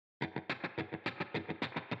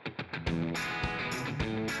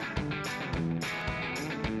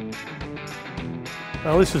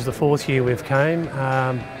Well, this is the fourth year we've came.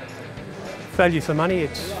 Value for money,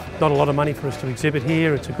 it's not a lot of money for us to exhibit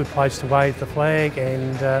here. It's a good place to wave the flag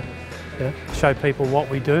and show people what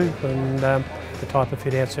we do and the type of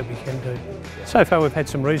fit outs that we can do. So far we've had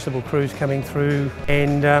some reasonable crews coming through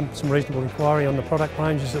and some reasonable inquiry on the product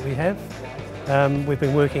ranges that we have. We've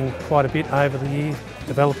been working quite a bit over the year,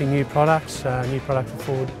 developing new products, new product for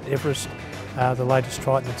Ford Everest, the latest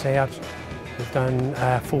Triton that's out. We've done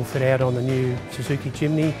full fit out on the new Suzuki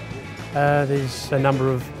Jimny. There's a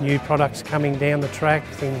number of new products coming down the track,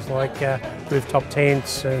 things like rooftop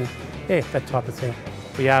tents and that type of thing.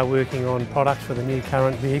 We are working on products for the new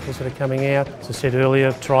current vehicles that are coming out. As I said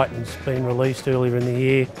earlier, Triton's been released earlier in the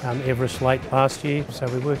year, Everest late last year, so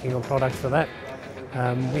we're working on products for that.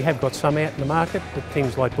 We have got some out in the market, but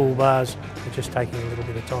things like bull bars are just taking a little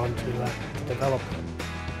bit of time to develop.